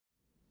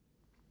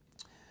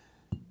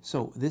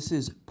So this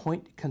is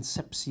Point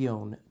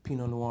Concepcion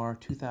Pinot Noir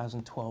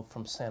 2012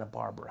 from Santa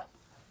Barbara.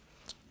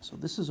 So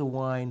this is a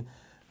wine,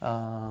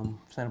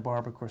 Santa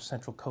Barbara, of course,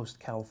 Central Coast,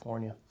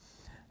 California.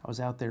 I was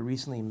out there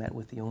recently and met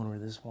with the owner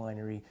of this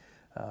winery,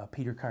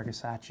 Peter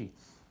Cargasacci.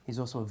 He's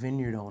also a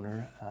vineyard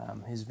owner.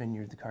 His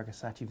vineyard, the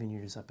Cargasacci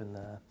vineyard, is up in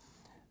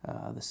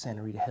the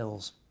Santa Rita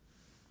Hills.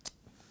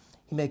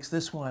 He makes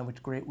this wine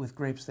with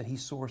grapes that he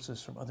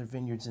sources from other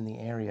vineyards in the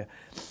area.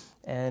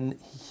 And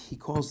he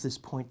calls this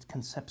Point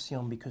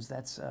Concepcion because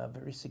that's a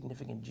very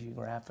significant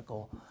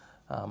geographical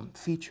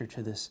feature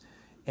to this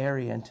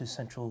area and to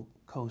Central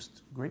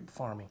Coast grape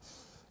farming.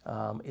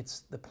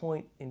 It's the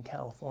point in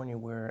California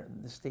where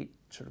the state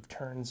sort of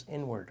turns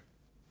inward.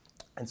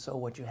 And so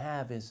what you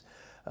have is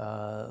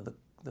the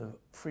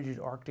frigid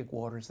Arctic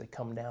waters that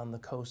come down the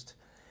coast,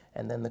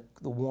 and then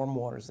the warm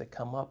waters that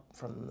come up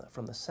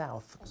from the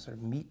south sort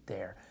of meet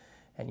there.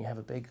 And you have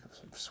a big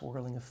sort of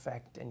swirling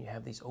effect, and you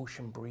have these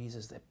ocean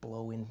breezes that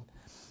blow in.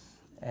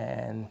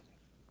 And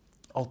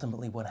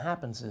ultimately what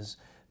happens is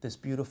this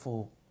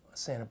beautiful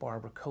Santa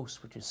Barbara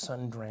coast, which is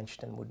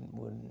sun-drenched and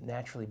would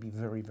naturally be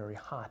very, very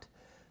hot,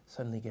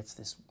 suddenly gets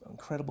this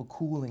incredible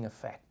cooling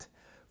effect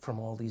from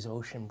all these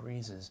ocean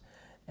breezes.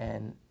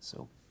 And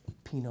so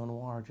Pinot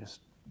Noir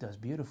just does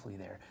beautifully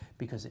there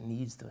because it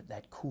needs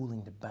that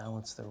cooling to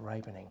balance the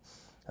ripening.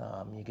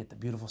 You get the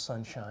beautiful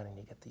sunshine and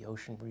you get the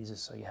ocean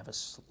breezes, so you have a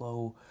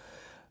slow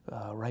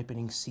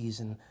ripening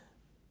season.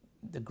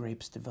 The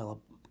grapes develop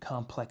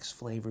complex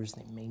flavors,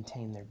 they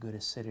maintain their good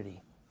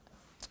acidity.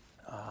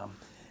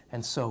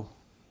 And so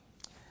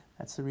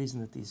that's the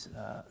reason that these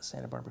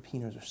Santa Barbara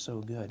Pinots are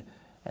so good.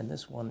 And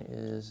this one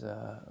is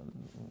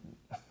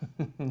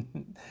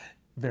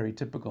very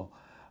typical.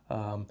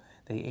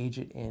 They age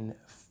it in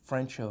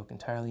French oak,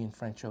 entirely in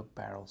French oak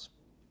barrels,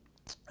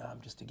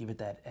 just to give it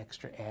that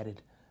extra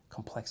added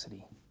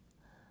complexity.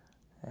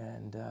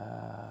 And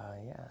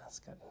yeah, it's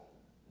got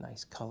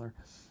nice color.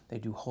 They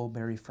do whole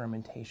berry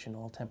fermentation,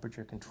 all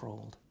temperature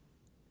controlled.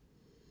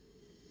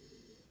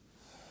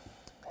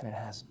 And it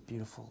has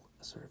beautiful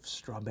sort of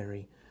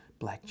strawberry,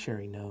 black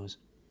cherry nose.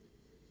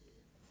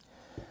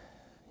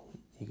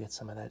 You get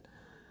some of that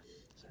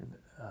sort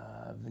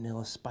of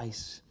vanilla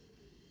spice.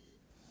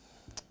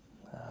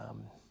 You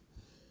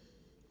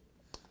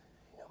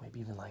know, maybe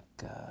even like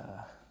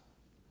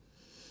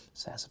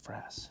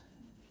sassafras.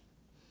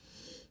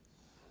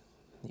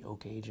 The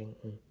oak aging.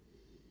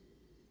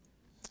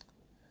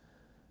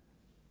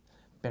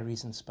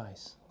 Berries and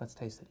spice. Let's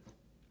taste it.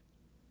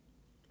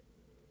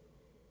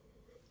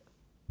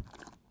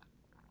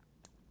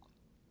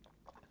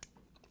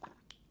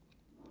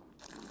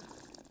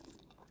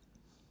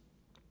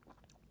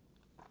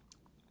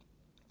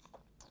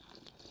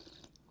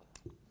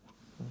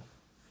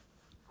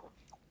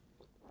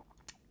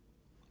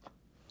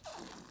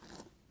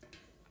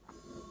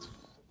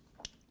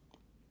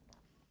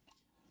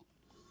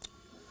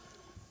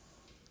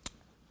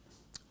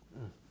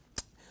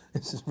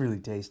 This is really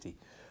tasty.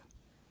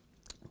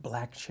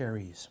 Black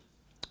cherries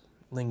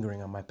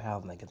lingering on my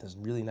palate, and I get this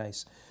really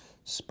nice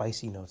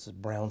spicy notes, this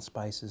brown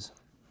spices.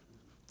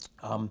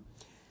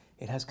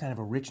 It has kind of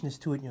a richness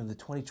to it. You know, the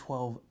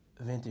 2012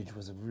 vintage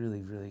was a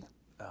really, really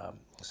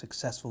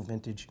successful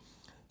vintage,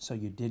 so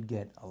you did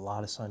get a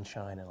lot of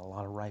sunshine and a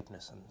lot of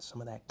ripeness, and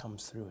some of that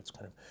comes through. It's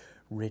kind of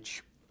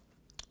rich,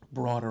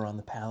 broader on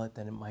the palate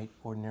than it might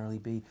ordinarily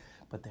be,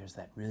 but there's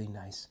that really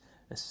nice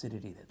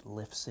acidity that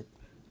lifts it,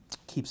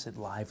 keeps it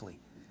lively,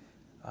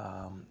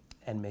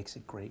 and makes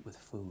it great with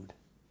food.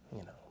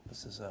 You know,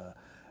 this is a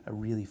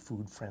really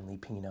food-friendly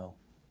Pinot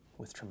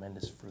with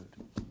tremendous fruit.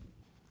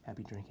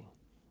 Happy drinking.